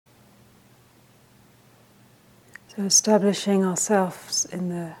So establishing ourselves in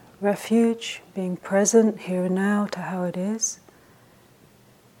the refuge, being present here and now to how it is.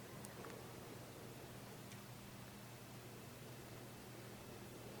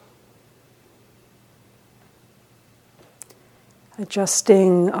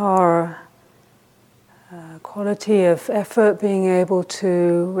 Adjusting our quality of effort, being able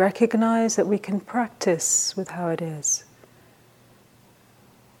to recognize that we can practice with how it is.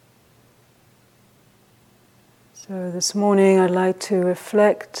 So this morning I'd like to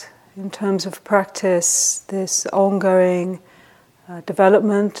reflect in terms of practice this ongoing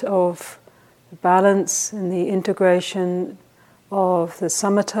development of the balance and the integration of the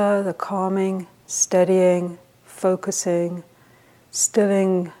samatha, the calming, steadying, focusing,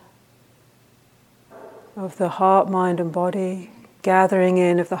 stilling of the heart, mind and body, gathering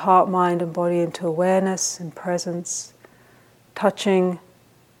in of the heart, mind and body into awareness and presence, touching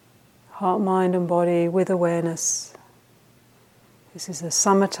heart, mind and body with awareness. This is a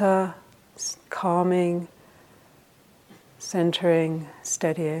samatha, calming, centering,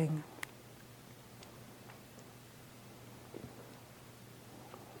 steadying,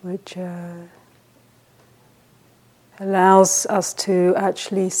 which allows us to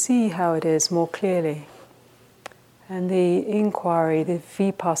actually see how it is more clearly. And the inquiry, the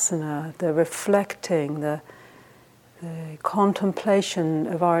vipassana, the reflecting, the contemplation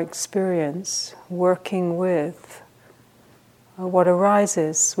of our experience, working with what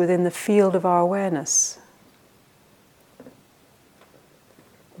arises within the field of our awareness.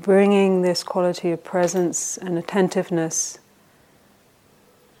 Bringing this quality of presence and attentiveness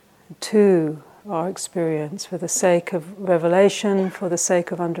to our experience for the sake of revelation, for the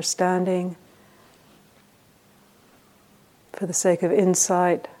sake of understanding, for the sake of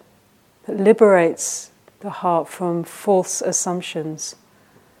insight that liberates the heart from false assumptions,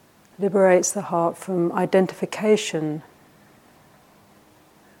 liberates the heart from identification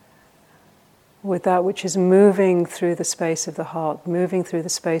with that which is moving through the space of the heart, moving through the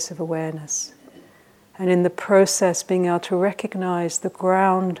space of awareness. And in the process being able to recognize the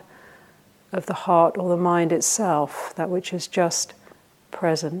ground of the heart or the mind itself, that which is just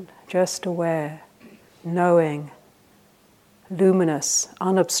present, just aware, knowing, luminous,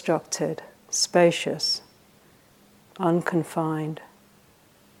 unobstructed, spacious, unconfined,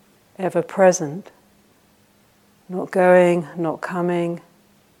 ever present, not going, not coming,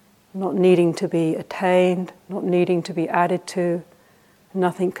 not needing to be attained, not needing to be added to,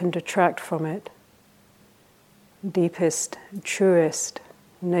 nothing can detract from it. Deepest, truest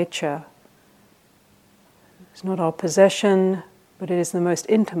nature. It's not our possession, but it is the most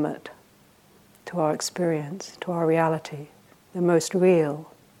intimate to our experience, to our reality, the most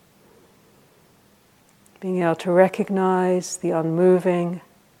real. Being able to recognize the unmoving,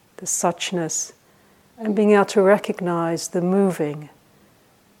 the suchness, and being able to recognize the moving.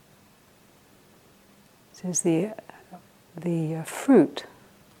 This is the fruit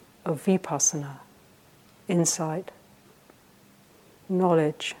of vipassana, insight,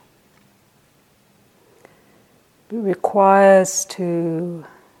 knowledge. It requires to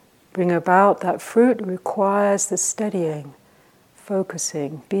bring about that fruit, requires the steadying,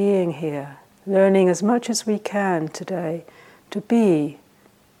 focusing, being here, learning as much as we can today to be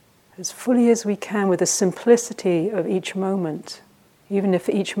as fully as we can with the simplicity of each moment, even if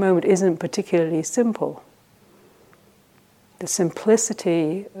each moment isn't particularly simple. The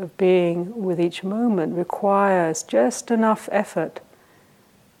simplicity of being with each moment requires just enough effort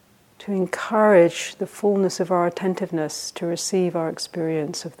to encourage the fullness of our attentiveness to receive our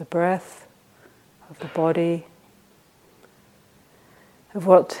experience of the breath, of the body, of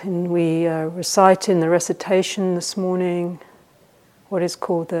what we recite in the recitation this morning, what is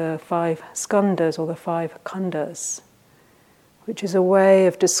called the 5 skhandas or the 5 khandas, which is a way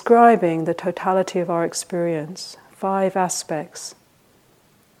of describing the totality of our experience, 5 aspects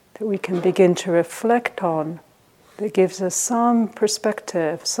that we can begin to reflect on, that gives us some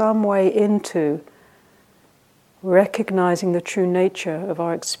perspective, some way into recognizing the true nature of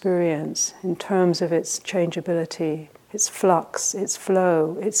our experience in terms of its changeability, its flux, its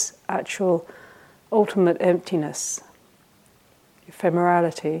flow, its actual ultimate emptiness,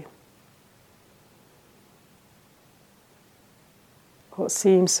 ephemerality. What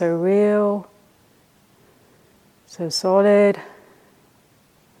seems so real, so solid,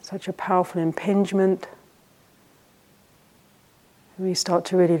 such a powerful impingement. When we start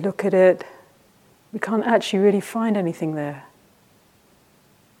to really look at it, we can't actually really find anything there.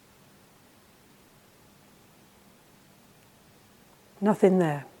 Nothing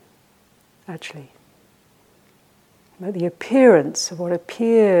there, actually. But the appearance of what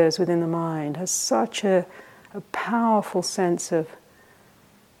appears within the mind has such a a powerful sense of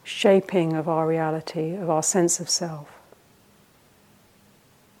shaping of our reality, of our sense of self.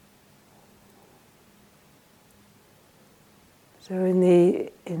 So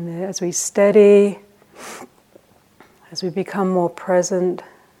as we steady, as we become more present,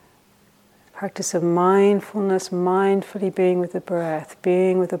 practice of mindfulness, mindfully being with the breath,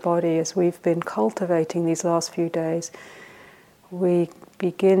 being with the body as we've been cultivating these last few days, we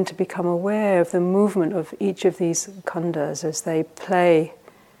begin to become aware of the movement of each of these khandas as they play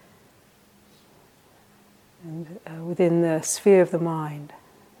within the sphere of the mind.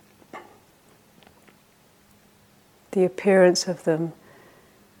 The appearance of them.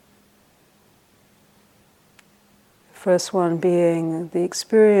 The first one being the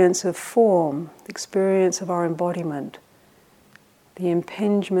experience of form, the experience of our embodiment, the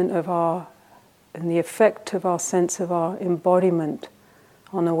impingement of and the effect of our sense of our embodiment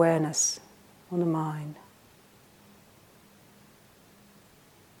on awareness, on the mind.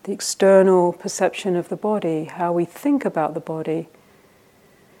 The external perception of the body, how we think about the body,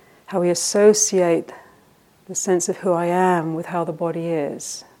 how we associate the sense of who I am with how the body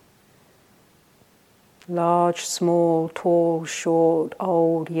is. Large, small, tall, short,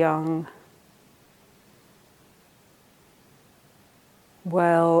 old, young,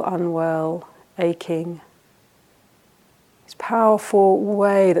 well, unwell, aching. This powerful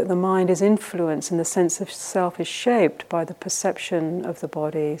way that the mind is influenced and the sense of self is shaped by the perception of the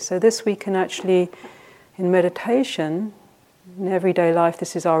body. So this we can actually, in meditation, in everyday life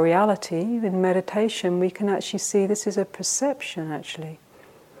this is our reality. In meditation we can actually see this is a perception actually.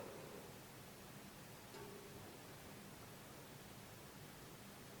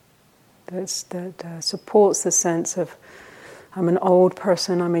 That supports the sense of I'm an old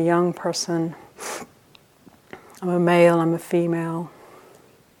person, I'm a young person, I'm a male, I'm a female,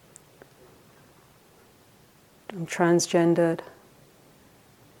 I'm transgendered,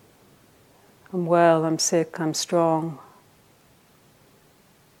 I'm well, I'm sick, I'm strong.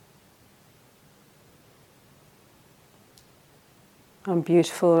 I'm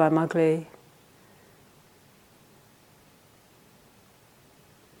beautiful, I'm ugly.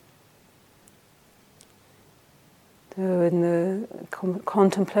 So in the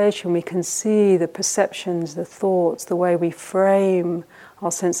contemplation we can see the perceptions, the thoughts, the way we frame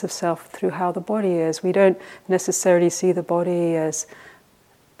our sense of self through how the body is. We don't necessarily see the body as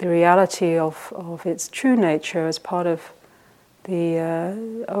the reality of its true nature as part of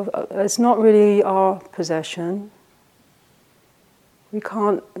it's not really our possession. We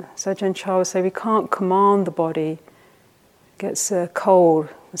can't, Sajjan Chah would say, we can't command the body. It gets cold,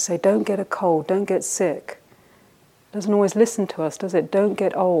 we say, don't get a cold, don't get sick. It doesn't always listen to us, does it? Don't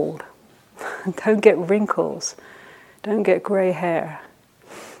get old, don't get wrinkles, don't get grey hair.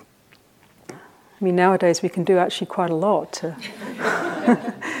 I mean, nowadays we can do actually quite a lot to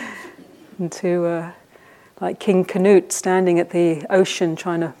like King Canute standing at the ocean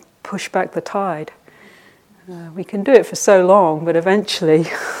trying to push back the tide. We can do it for so long, but eventually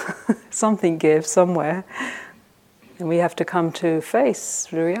something gives somewhere. And we have to come to face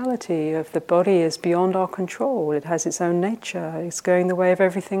the reality of the body is beyond our control. It has its own nature. It's going the way of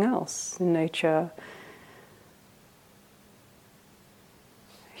everything else in nature.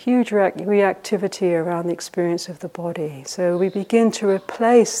 Huge reactivity around the experience of the body. So we begin to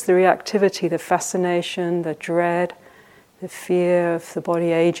replace the reactivity, the fascination, the dread, the fear of the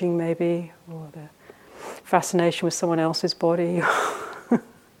body aging maybe, or the fascination with someone else's body,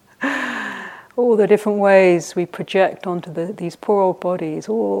 all the different ways we project onto these poor old bodies,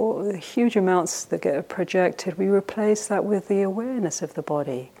 all the huge amounts that get projected, we replace that with the awareness of the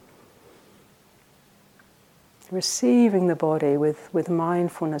body. Receiving the body with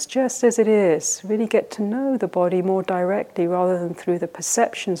mindfulness, just as it is. Really get to know the body more directly rather than through the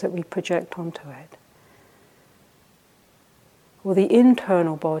perceptions that we project onto it. Or the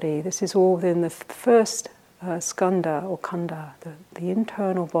internal body, this is all within the first skanda or khanda. The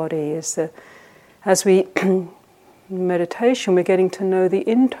internal body is as we in meditation we're getting to know the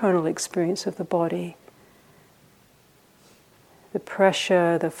internal experience of the body. The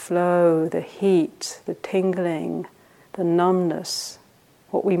pressure, the flow, the heat, the tingling, the numbness,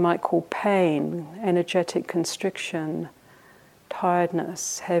 what we might call pain, energetic constriction,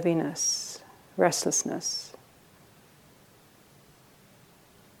 tiredness, heaviness, restlessness.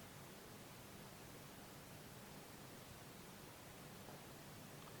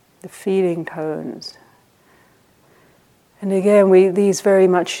 The feeling tones. And again,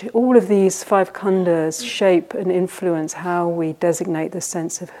 all of these 5 khandas shape and influence how we designate the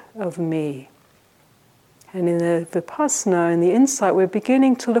sense of me, And in the Vipassana, in the insight, we're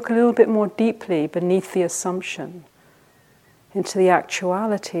beginning to look a little bit more deeply beneath the assumption, into the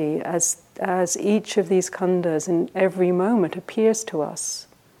actuality as each of these khandas in every moment appears to us.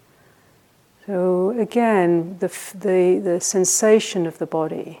 So again, the sensation of the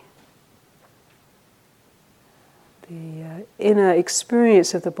body, the inner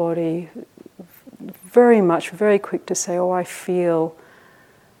experience of the body, very quick to say, oh, I feel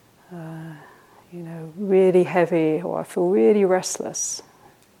really heavy, or I feel really restless.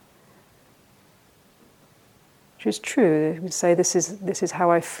 Which is true. We say this is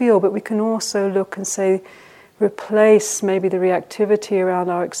how I feel, but we can also look and say, replace maybe the reactivity around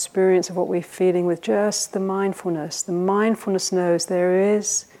our experience of what we're feeling with just the mindfulness. The mindfulness knows there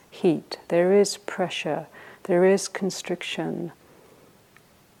is heat, there is pressure, there is constriction,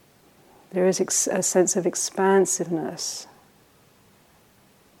 there is a sense of expansiveness.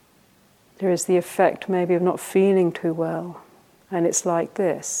 There is the effect maybe of not feeling too well, and it's like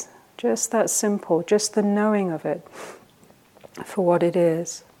this. Just that simple, just the knowing of it for what it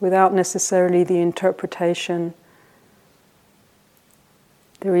is, without necessarily the interpretation,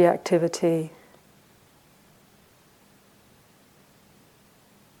 the reactivity.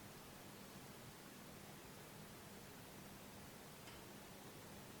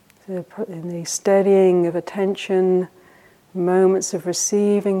 So in the steadying of attention, moments of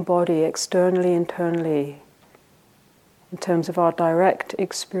receiving body externally, internally, in terms of our direct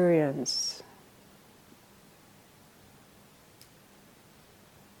experience.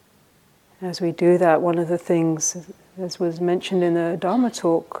 As we do that, one of the things, as was mentioned in the Dharma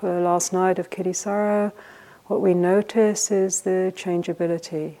talk last night of Thanissara, what we notice is the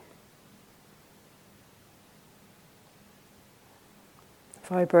changeability.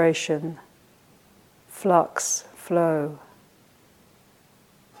 Vibration, flux, flow,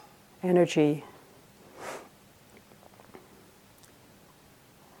 energy.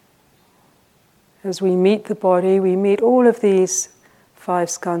 As we meet the body, we meet all of these 5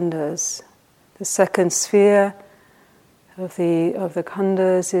 skandhas. The second sphere of the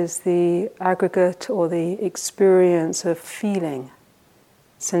khandas is the aggregate or the experience of feeling,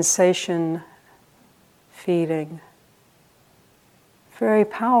 sensation, feeling. Very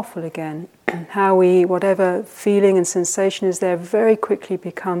powerful again. How whatever feeling and sensation is there very quickly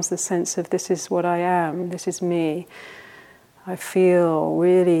becomes the sense of this is what I am, this is me. I feel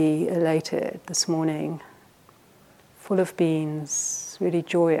really elated this morning, full of beans, really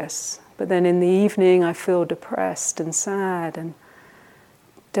joyous. But then in the evening I feel depressed and sad and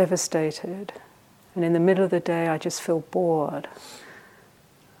devastated. And in the middle of the day I just feel bored.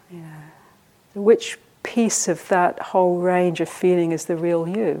 Which piece of that whole range of feeling is the real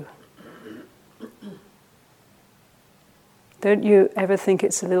you? Don't you ever think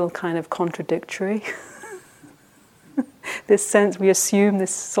it's a little kind of contradictory? This sense, we assume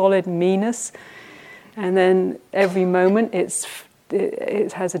this solid me-ness, and then every moment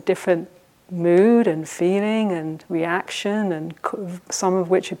it has a different mood and feeling and reaction, and some of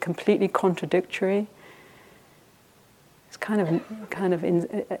which are completely contradictory. It's kind of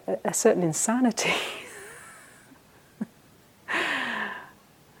a certain insanity.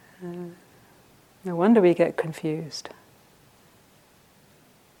 No wonder we get confused.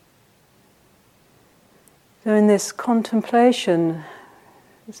 So in this contemplation,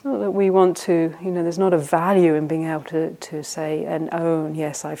 it's not that we want to, there's not a value in being able to say and own,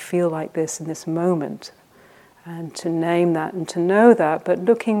 yes, I feel like this in this moment, and to name that and to know that, but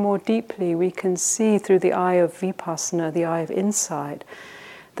looking more deeply, we can see through the eye of vipassana, the eye of insight,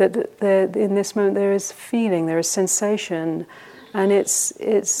 that in this moment there is feeling, there is sensation, and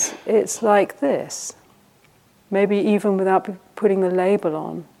it's like this. Maybe even without putting the label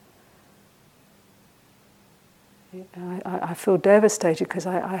on. I feel devastated because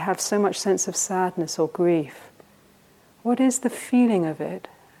I have so much sense of sadness or grief. What is the feeling of it?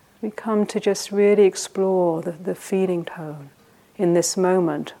 We come to just really explore the feeling tone in this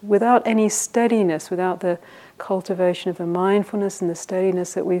moment without any steadiness, without the cultivation of the mindfulness and the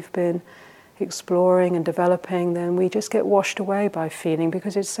steadiness that we've been exploring and developing. Then we just get washed away by feeling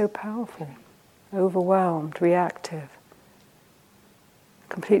because it's so powerful, overwhelmed, reactive,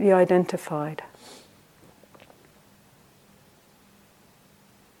 completely identified.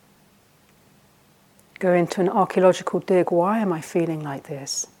 Go into an archaeological dig. Why am I feeling like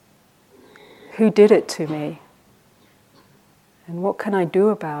this? Who did it to me? And what can I do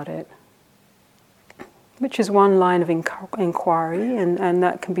about it? which is one line of inquiry, and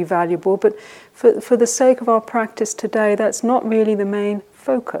that can be valuable. But for the sake of our practice today, that's not really the main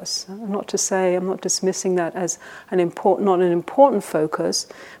focus. Not to say, I'm not dismissing that as not an important focus,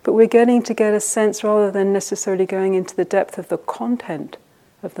 but we're getting to get a sense, rather than necessarily going into the depth of the content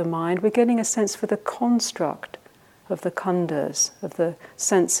of the mind, we're getting a sense for the construct of the khandas, of the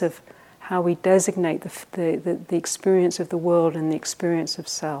sense of how we designate the experience of the world and the experience of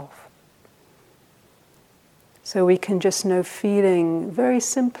self. So we can just know feeling very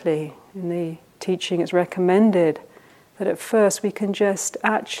simply. In the teaching it's recommended that at first we can just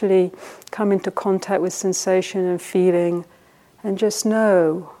actually come into contact with sensation and feeling and just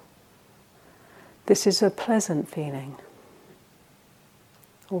know this is a pleasant feeling,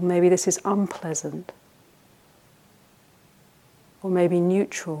 or maybe this is unpleasant, or maybe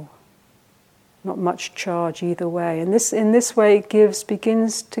neutral, not much charge either way. And in this way it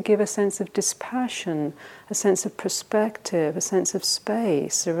begins to give a sense of dispassion, a sense of perspective, a sense of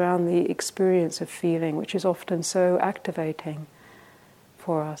space around the experience of feeling, which is often so activating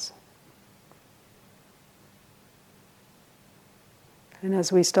for us. And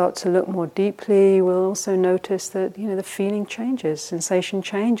as we start to look more deeply, we'll also notice that the feeling changes, sensation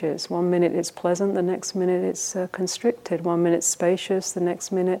changes. 1 minute it's pleasant, the next minute it's constricted. 1 minute spacious, the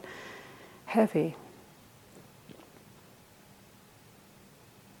next minute heavy.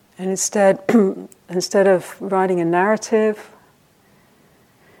 And instead of writing a narrative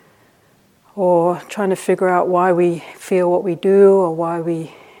or trying to figure out why we feel what we do or why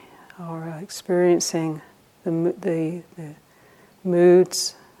we are experiencing the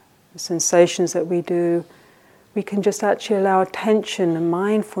moods, the sensations that we do, we can just actually allow attention and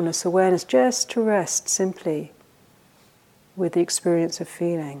mindfulness, awareness, just to rest simply with the experience of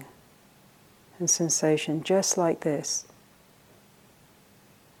feeling and sensation, just like this.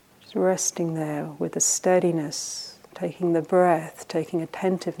 Just resting there with the steadiness, taking the breath, taking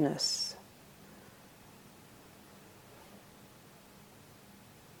attentiveness.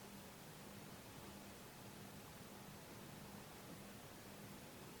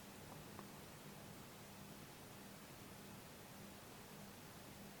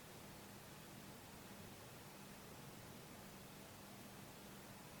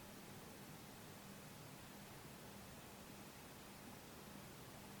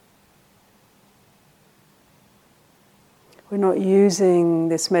 We're not using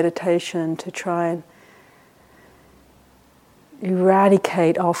this meditation to try and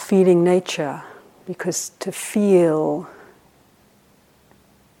eradicate our feeling nature, because to feel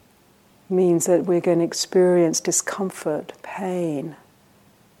means that we're going to experience discomfort, pain,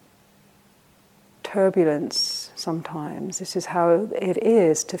 turbulence sometimes. This is how it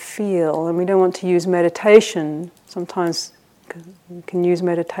is to feel, and we don't want to use meditation. Sometimes we can use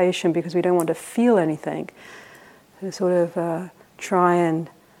meditation because we don't want to feel anything. To sort of try and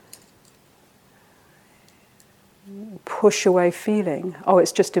push away feeling. Oh,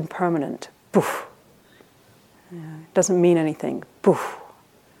 it's just impermanent. Boof. It doesn't mean anything. Boof.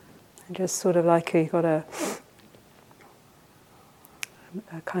 And just sort of like you've got a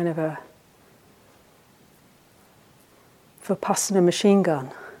kind of a Vipassana machine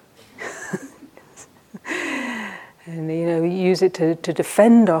gun. And we use it to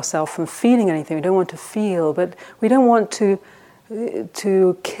defend ourselves from feeling anything. We don't want to feel, but we don't want to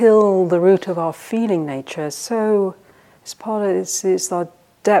kill the root of our feeling nature. So it's part of it's the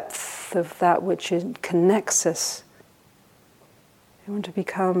depth of that which connects us. We want to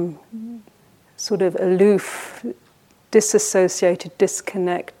become sort of aloof, disassociated,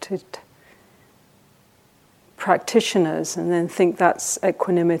 disconnected practitioners, and then think that's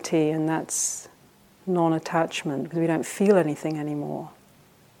equanimity and that's non-attachment, because we don't feel anything anymore.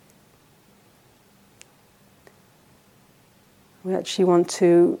 We actually want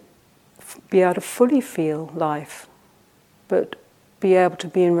to be able to fully feel life, but be able to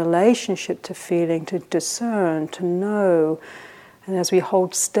be in relationship to feeling, to discern, to know. And as we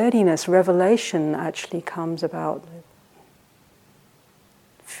hold steadiness, revelation actually comes about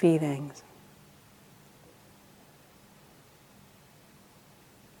feelings.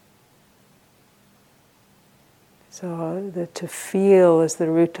 So to feel is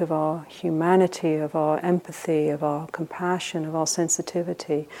the root of our humanity, of our empathy, of our compassion, of our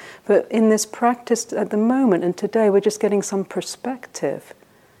sensitivity. But in this practice at the moment and today, we're just getting some perspective,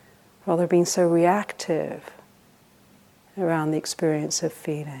 rather than being so reactive around the experience of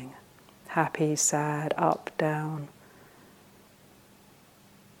feeling. Happy, sad, up, down.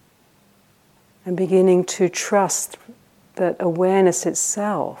 And beginning to trust that awareness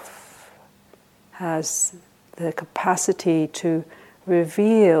itself has the capacity to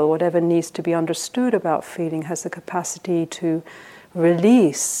reveal whatever needs to be understood about feeling, has the capacity to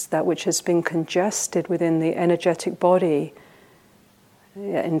release that which has been congested within the energetic body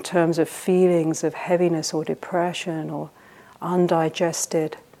in terms of feelings of heaviness or depression or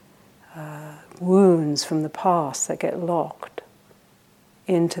undigested wounds from the past that get locked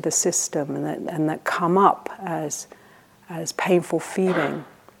into the system and that come up as painful feeling,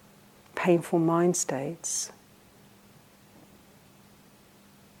 painful mind states.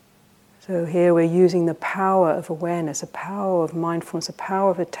 So here we're using the power of awareness, a power of mindfulness, a power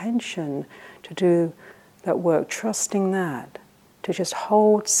of attention to do that work, trusting that, to just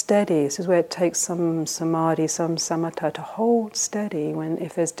hold steady. This is where it takes some samadhi, some samatha, to hold steady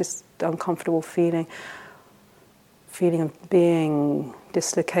if there's uncomfortable feeling of being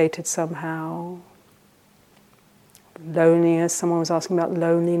dislocated somehow, loneliness. Someone was asking about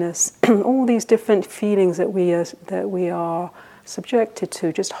loneliness. All these different feelings that we are subjected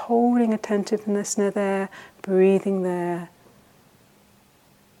to. Just holding attentiveness there, breathing there,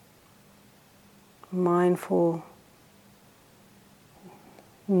 mindful.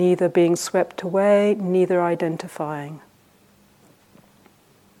 Neither being swept away, neither identifying.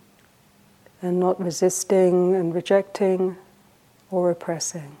 And not resisting and rejecting or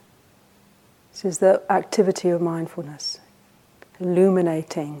repressing. This is the activity of mindfulness.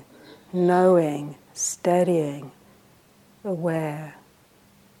 Illuminating, knowing, steadying, aware.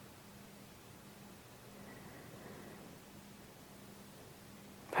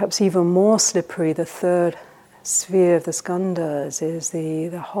 Perhaps even more slippery, the third sphere of the skandhas is the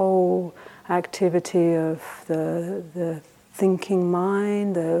whole activity of the thinking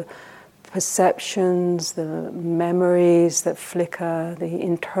mind, the perceptions, the memories that flicker, the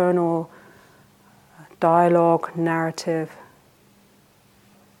internal dialogue, narrative.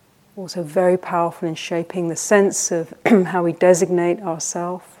 Also very powerful in shaping the sense of how we designate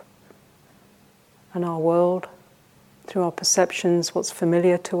ourselves and our world through our perceptions, what's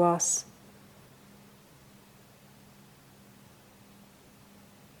familiar to us.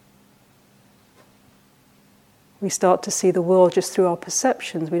 We start to see the world just through our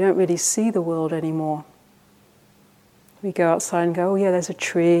perceptions. We don't really see the world anymore. We go outside and go, oh yeah, there's a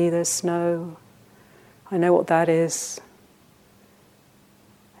tree, there's snow. I know what that is.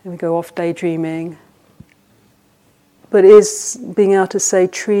 And we go off daydreaming. But is being able to say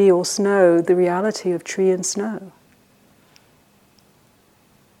tree or snow the reality of tree and snow?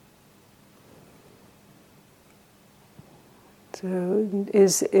 So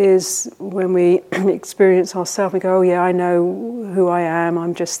is when we experience ourselves, we go, oh yeah, I know who I am,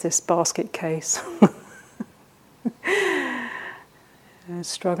 I'm just this basket case.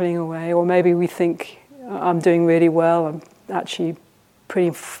 Struggling away. Or maybe we think, I'm doing really well, I'm actually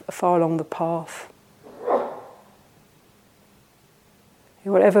pretty far along the path.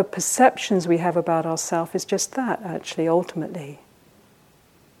 Whatever perceptions we have about ourselves is just that, actually, ultimately.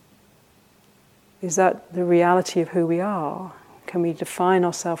 Is that the reality of who we are? Can we define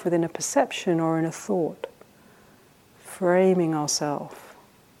ourselves within a perception or in a thought? Framing ourselves.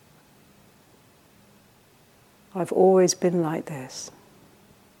 I've always been like this.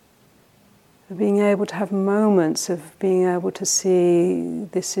 Being able to have moments of being able to see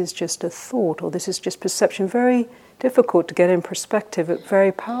this is just a thought or this is just perception. Very difficult to get in perspective, but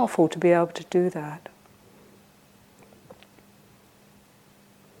very powerful to be able to do that.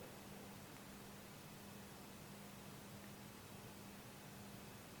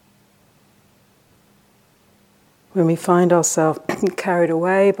 When we find ourselves carried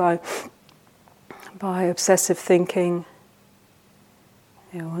away by obsessive thinking,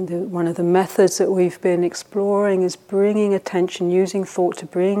 one of the methods that we've been exploring is bringing attention, using thought to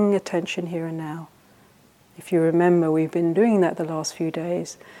bring attention here and now. If you remember, we've been doing that the last few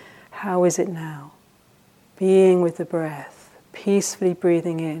days. How is it now? Being with the breath, peacefully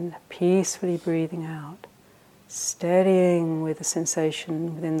breathing in, peacefully breathing out, steadying with the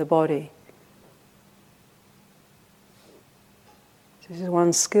sensation within the body. This is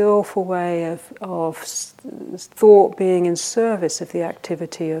one skillful way of thought being in service of the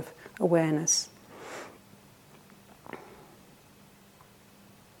activity of awareness.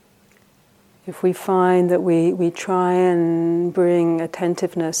 If we find that we try and bring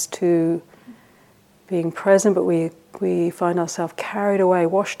attentiveness to being present, but we find ourselves carried away,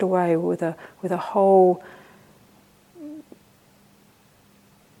 washed away with a whole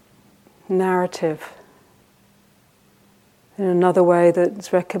narrative. In another way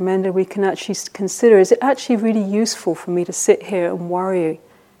that's recommended, we can actually consider, is it actually really useful for me to sit here and worry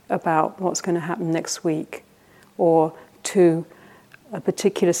about what's going to happen next week, or to a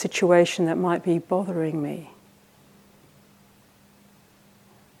particular situation that might be bothering me?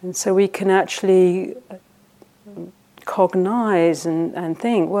 And so we can actually cognize and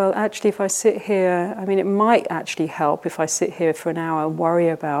think, well, actually, if I sit here, I mean, it might actually help if I sit here for an hour and worry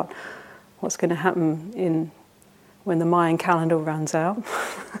about what's going to happen when the Mayan calendar runs out,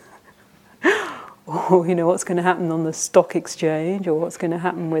 or what's going to happen on the stock exchange, or what's going to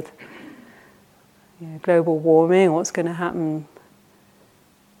happen with global warming, or what's going to happen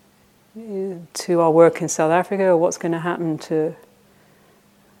to our work in South Africa, or what's going to happen to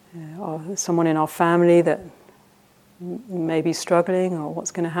someone in our family that may be struggling, or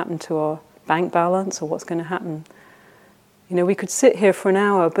what's going to happen to our bank balance, or what's going to happen. We could sit here for an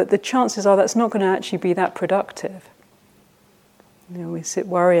hour, but the chances are that's not going to actually be that productive. We sit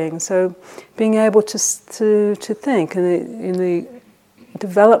worrying. So being able to think, and in the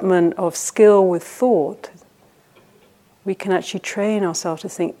development of skill with thought, we can actually train ourselves to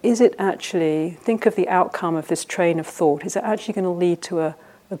think, think of the outcome of this train of thought. Is it actually going to lead to a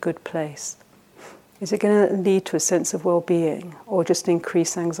good place? Is it going to lead to a sense of well-being, or just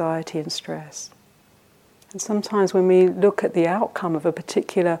increase anxiety and stress? And sometimes when we look at the outcome of a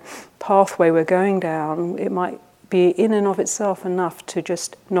particular pathway we're going down, it might be in and of itself enough to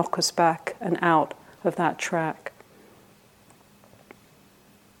just knock us back and out of that track.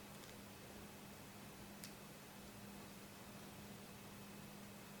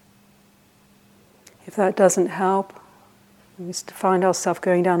 If that doesn't help, we find ourselves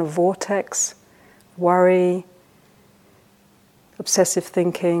going down a vortex, worry, obsessive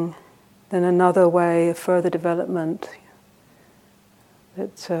thinking, then another way of further development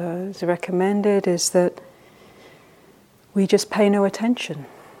that is recommended is that we just pay no attention.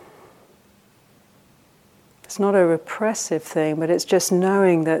 It's not a repressive thing, but it's just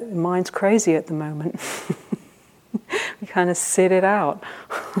knowing that the mind's crazy at the moment. We kind of sit it out.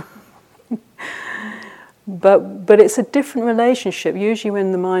 But it's a different relationship. Usually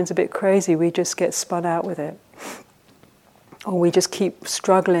when the mind's a bit crazy, we just get spun out with it. Or we just keep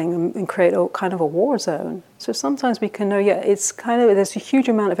struggling and create kind of a war zone. So sometimes we can know, there's a huge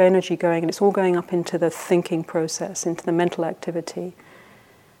amount of energy going, and it's all going up into the thinking process, into the mental activity.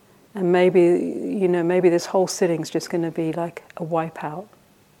 And maybe this whole sitting's just going to be like a wipeout.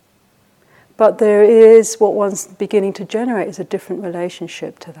 But there is, what one's beginning to generate is a different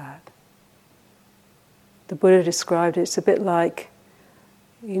relationship to that. The Buddha described it, it's a bit like,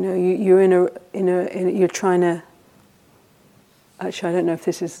 you're trying to. Actually, I don't know if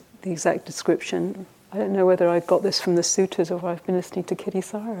this is the exact description. I don't know whether I got this from the suttas or if I've been listening to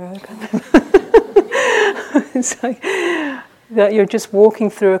Thanissara. It's like that you're just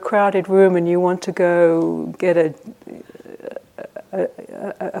walking through a crowded room and you want to go get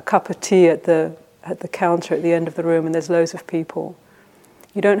a cup of tea at the counter at the end of the room, and there's loads of people.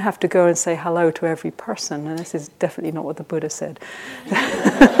 You don't have to go and say hello to every person, and this is definitely not what the Buddha said.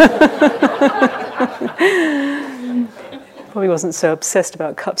 Probably wasn't so obsessed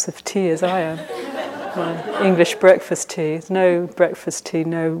about cups of tea as I am. English breakfast tea. There's no breakfast tea,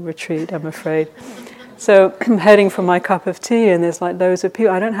 no retreat, I'm afraid. So I'm heading for my cup of tea, and there's like loads of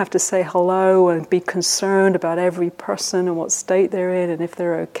people. I don't have to say hello and be concerned about every person and what state they're in and if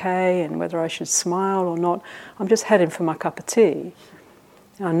they're okay and whether I should smile or not. I'm just heading for my cup of tea.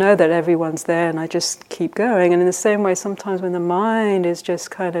 I know that everyone's there, and I just keep going. And in the same way, sometimes when the mind is just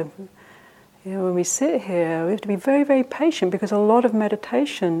kind of, when we sit here, we have to be very, very patient, because a lot of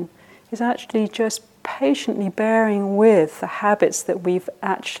meditation is actually just patiently bearing with the habits that we've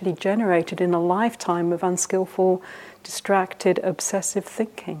actually generated in a lifetime of unskillful, distracted, obsessive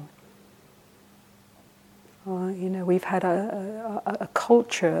thinking. We've had a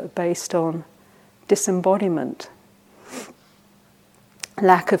culture based on disembodiment,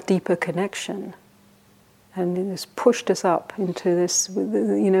 lack of deeper connection, and it's pushed us up into this.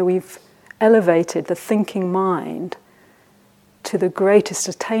 We've elevated the thinking mind to the greatest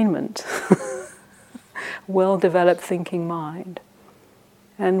attainment, well-developed thinking mind,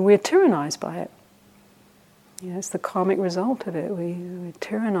 and we're tyrannized by it. It's the karmic result of it. We're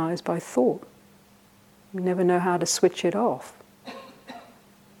tyrannized by thought. We never know how to switch it off.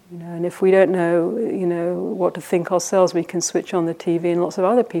 And if we don't know, what to think ourselves, we can switch on the TV, and lots of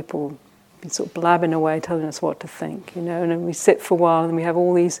other people be sort of blabbing away, telling us what to think. And then we sit for a while, and we have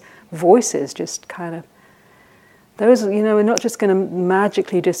all these voices just kind of. Those, we're not just going to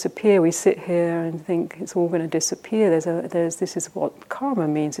magically disappear. We sit here and think it's all going to disappear. This is what karma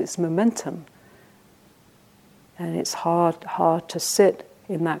means. It's momentum, and it's hard to sit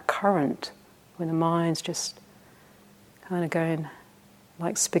in that current when the mind's just kind of going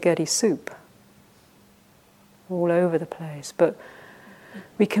like spaghetti soup all over the place. But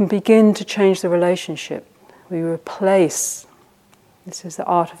we can begin to change the relationship. We replace This is the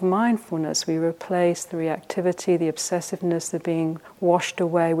art of mindfulness. We replace the reactivity, the obsessiveness, the being washed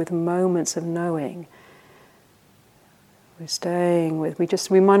away with moments of knowing. We're staying with,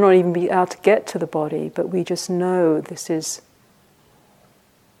 we might not even be able to get to the body, but we just know this is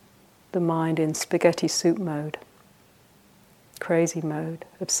the mind in spaghetti soup mode, crazy mode,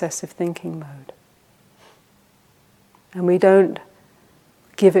 obsessive thinking mode. And we don't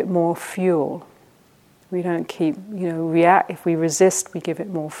give it more fuel. We don't keep, react. If we resist, we give it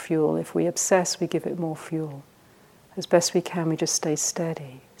more fuel. If we obsess, we give it more fuel. As best we can, we just stay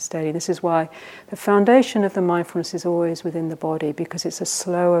steady. This is why the foundation of the mindfulness is always within the body, because it's a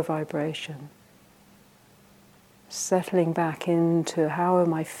slower vibration. Settling back into, how are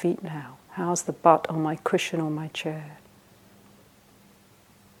my feet now? How's the butt on my cushion on my chair?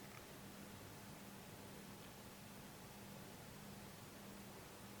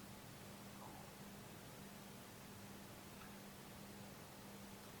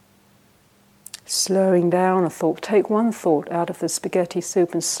 Slowing down a thought. Take one thought out of the spaghetti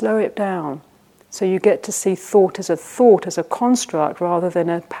soup and slow it down, so you get to see thought, as a construct, rather than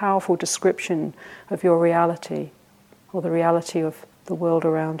a powerful description of your reality or the reality of the world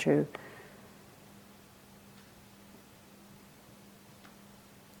around you.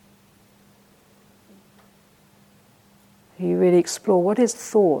 You really explore, what is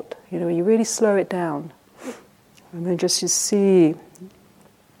thought? You really slow it down, and then just you see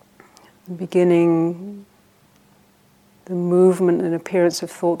beginning, the movement and appearance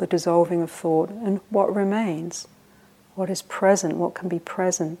of thought, the dissolving of thought, and what remains, what is present, what can be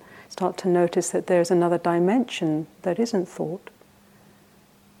present. Start to notice that there's another dimension that isn't thought.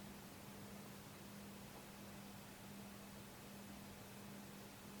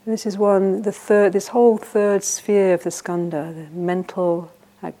 This is this whole third sphere of the skandha, the mental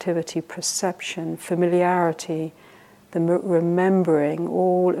activity, perception, familiarity, the remembering,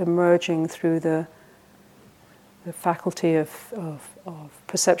 all emerging through the faculty of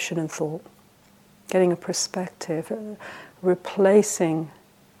perception and thought. Getting a perspective, replacing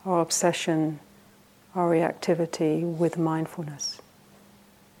our obsession, our reactivity with mindfulness.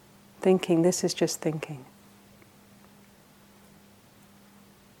 Thinking, this is just thinking.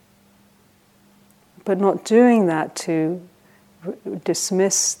 But not doing that to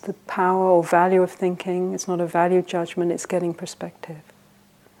dismiss the power or value of thinking. It's not a value judgment, it's getting perspective.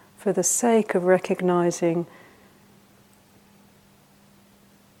 For the sake of recognizing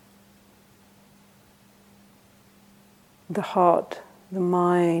the heart, the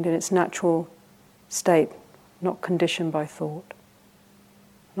mind in its natural state, not conditioned by thought,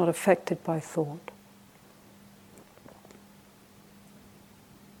 not affected by thought.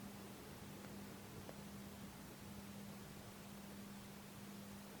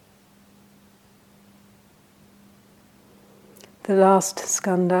 The last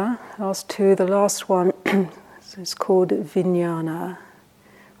skandha, the last one is called vijnana,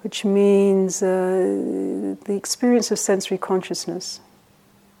 which means the experience of sensory consciousness.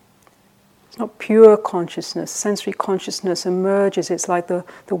 It's not pure consciousness. Sensory consciousness emerges, it's like the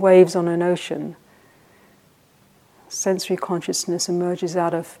waves on an ocean. Sensory consciousness emerges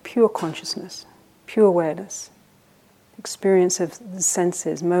out of pure consciousness, pure awareness. Experience of the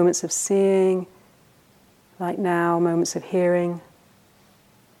senses, moments of seeing, like now, moments of hearing,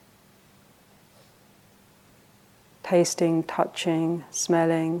 tasting, touching,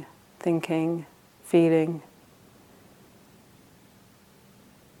 smelling, thinking, feeling.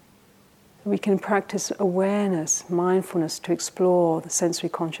 We can practice awareness, mindfulness to explore the sensory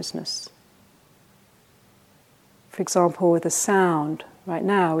consciousness. For example, with the sound, right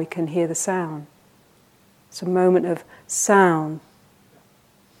now we can hear the sound. It's a moment of sound,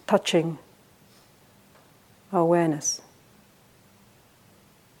 touching our awareness.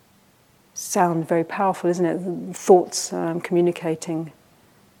 Sound, very powerful, isn't it? Thoughts communicating.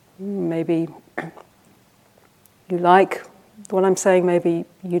 Maybe you like what I'm saying, maybe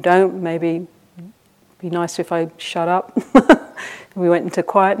you don't, maybe it'd be nice if I shut up. We went into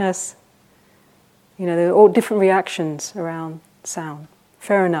quietness. There are all different reactions around sound.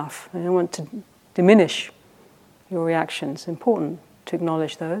 Fair enough. I don't want to diminish your reactions. Important to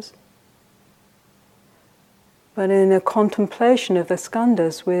acknowledge those. But in a contemplation of the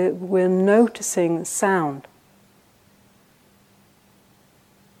skandhas, we're noticing sound.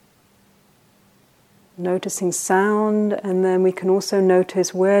 Noticing sound, and then we can also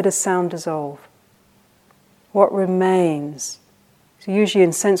notice, where does sound dissolve? What remains? So usually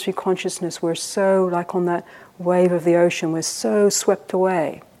in sensory consciousness, we're so, like on that wave of the ocean, we're so swept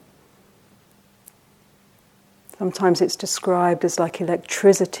away. Sometimes it's described as like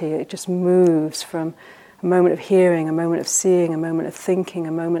electricity. It just moves from a moment of hearing, a moment of seeing, a moment of thinking,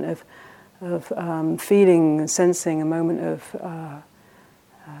 a moment of feeling and sensing, a moment of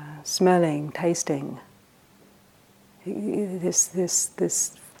smelling, tasting. This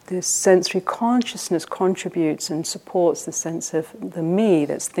sensory consciousness contributes and supports the sense of the me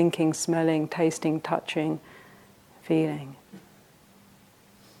that's thinking, smelling, tasting, touching, feeling.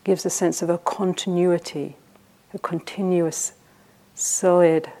 Gives a sense of a continuity, a continuous,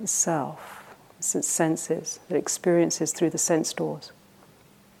 solid self, that senses, that experiences through the sense doors.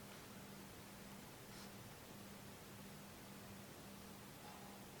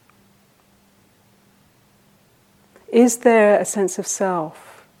 Is there a sense of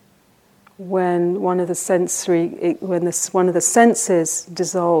self when one of the senses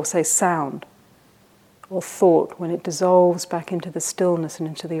dissolves, say sound or thought, when it dissolves back into the stillness and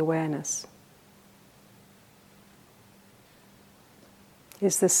into the awareness?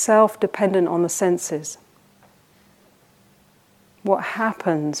 Is the self dependent on the senses? What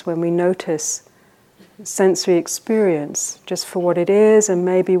happens when we notice sensory experience just for what it is, and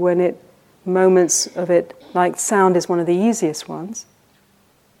maybe when moments of it, like sound is one of the easiest ones.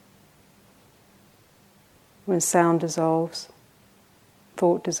 When sound dissolves,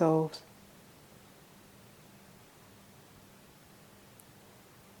 thought dissolves.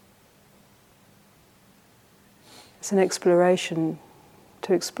 It's an exploration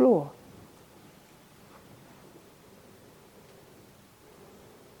to explore.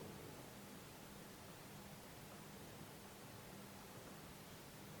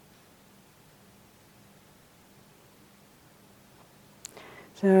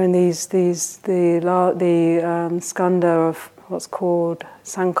 So in the skanda of what's called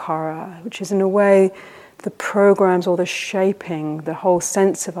sankhara, which is in a way the programs or the shaping, the whole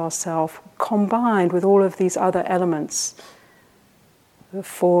sense of ourself, combined with all of these other elements, the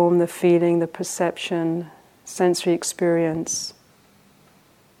form, the feeling, the perception, sensory experience.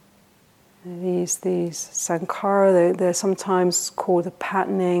 These sankhara, they're sometimes called the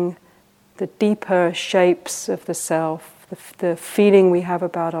patterning, the deeper shapes of the self, the feeling we have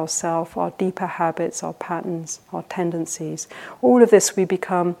about ourselves, our deeper habits, our patterns, our tendencies. All of this we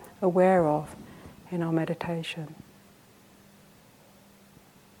become aware of in our meditation.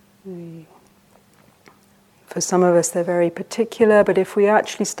 For some of us they're very particular, but if we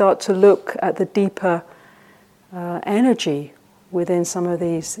actually start to look at the deeper energy within some of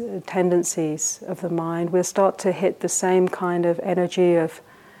these tendencies of the mind, we'll start to hit the same kind of energy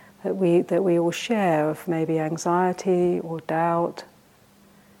that we all share, of maybe anxiety or doubt,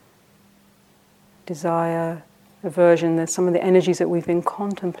 desire, aversion. There's some of the energies that we've been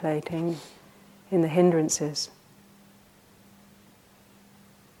contemplating in the hindrances.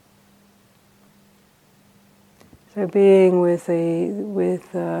 So being with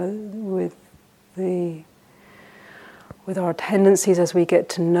our tendencies as we get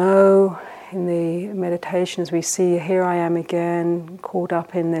to know in the meditations, we see, here I am again, caught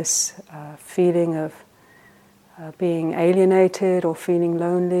up in this feeling of being alienated or feeling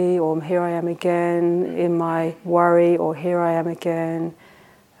lonely, or here I am again in my worry, or here I am again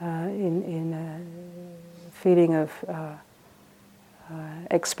in a feeling of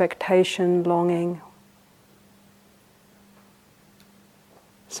expectation, longing.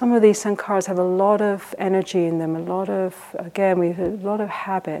 Some of these sankharas have a lot of energy in them, we have a lot of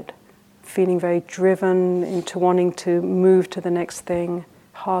habit, feeling very driven into wanting to move to the next thing,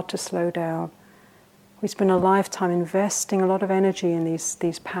 hard to slow down. We spend a lifetime investing a lot of energy in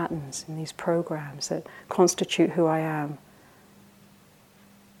these patterns, in these programs that constitute who I am.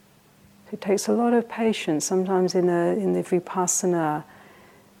 It takes a lot of patience. Sometimes in the vipassana,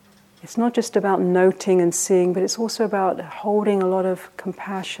 it's not just about noting and seeing, but it's also about holding a lot of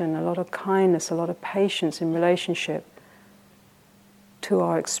compassion, a lot of kindness, a lot of patience in relationship to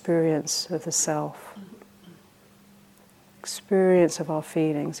our experience of the self, experience of our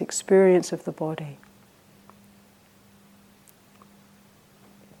feelings, experience of the body.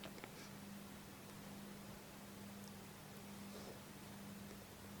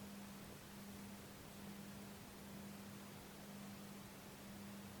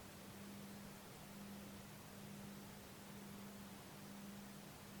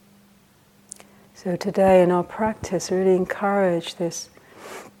 So today in our practice, really encourage this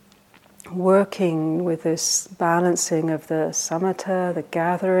working with this balancing of the samatha, the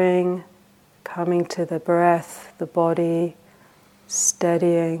gathering, coming to the breath, the body,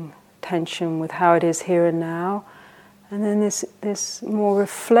 steadying tension with how it is here and now, and then this more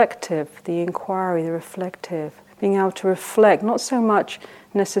reflective, the inquiry, the reflective, being able to reflect, not so much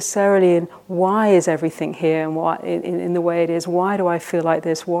necessarily in why is everything here and why in the way it is, why do I feel like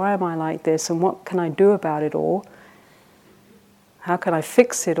this, why am I like this, and what can I do about it all, how can I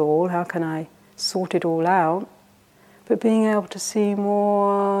fix it all, how can I sort it all out, but being able to see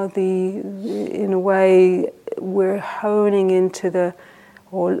more in a way we're honing into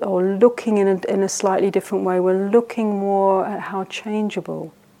or looking in a slightly different way, we're looking more at how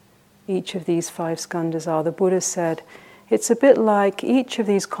changeable each of these 5 skandhas are. The Buddha said, it's a bit like each of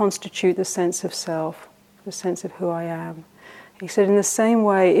these constitute the sense of self, the sense of who I am. He said, in the same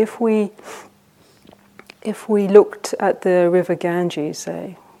way, if we looked at the river Ganges,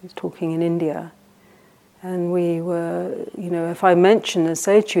 say, he's talking in India, and we were, if I mention and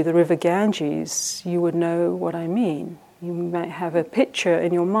say to you the river Ganges, you would know what I mean. You might have a picture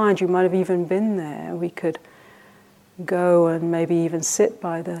in your mind, you might have even been there. We could go and maybe even sit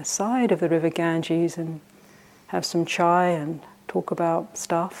by the side of the river Ganges and have some chai and talk about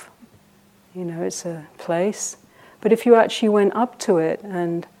stuff. It's a place. But if you actually went up to it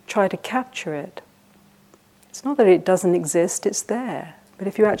and tried to capture it, it's not that it doesn't exist, it's there. But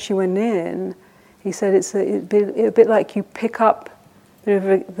if you actually went in, he said it's a bit like you pick up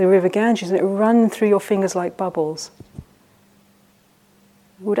the river Ganges and it runs through your fingers like bubbles.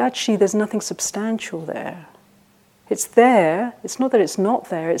 There's nothing substantial there. It's there, it's not that it's not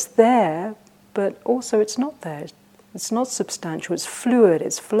there, it's there, but also it's not there. It's not substantial, it's fluid,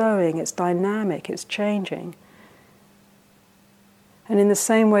 it's flowing, it's dynamic, it's changing. And in the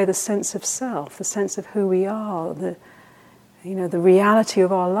same way, the sense of self, the sense of who we are, the reality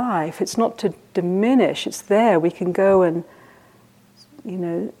of our life, it's not to diminish, it's there. We can go and,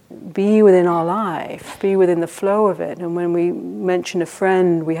 be within our life, be within the flow of it. And when we mention a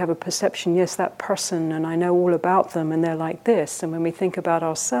friend, we have a perception, yes, that person, and I know all about them, and they're like this. And when we think about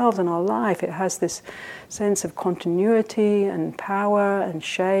ourselves and our life, it has this sense of continuity and power and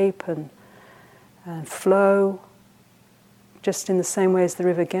shape and flow, just in the same way as the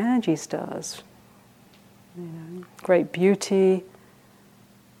river Ganges does. Great beauty,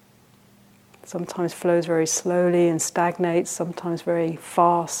 sometimes flows very slowly and stagnates, sometimes very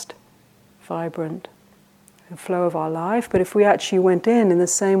fast, vibrant, the flow of our life. But if we actually went in the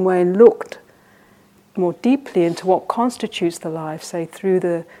same way and looked more deeply into what constitutes the life, say through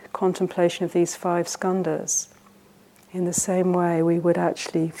the contemplation of these 5 skandhas, in the same way we would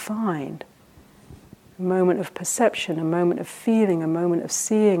actually find a moment of perception, a moment of feeling, a moment of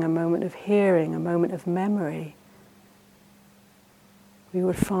seeing, a moment of hearing, a moment of memory. We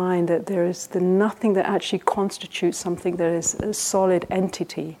would find that there is nothing that actually constitutes something that is a solid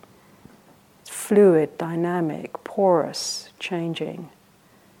entity. It's fluid, dynamic, porous, changing,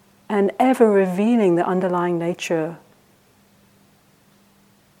 and ever revealing the underlying nature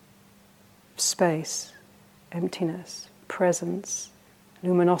of space, emptiness, presence,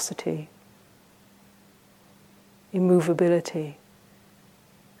 luminosity, immovability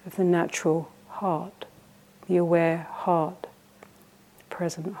of the natural heart, the aware heart, the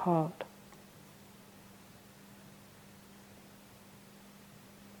present heart.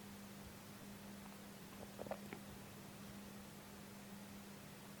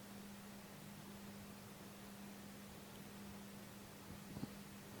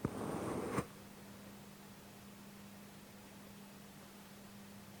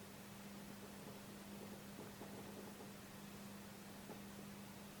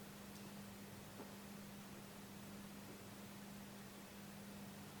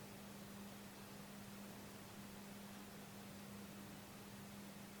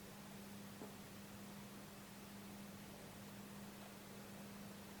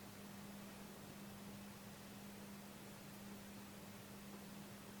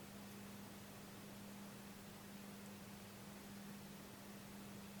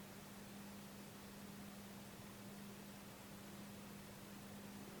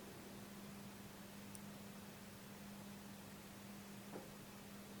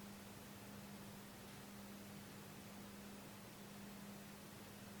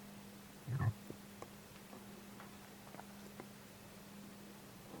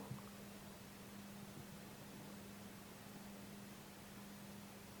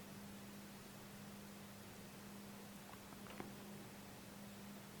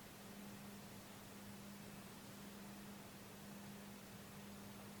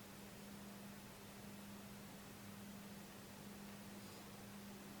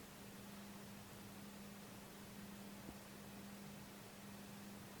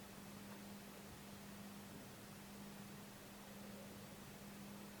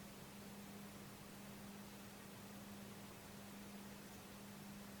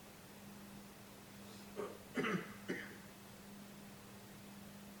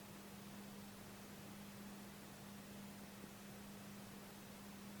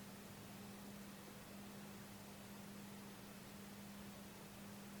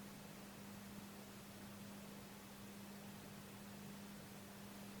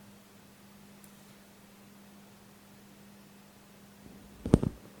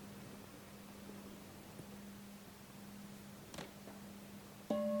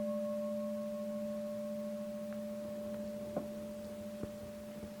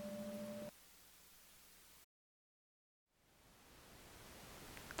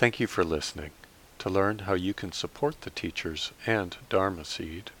 Thank you for listening. To learn how you can support the teachers and Dharma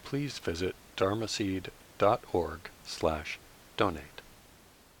Seed, please visit dharmaseed.org/donate.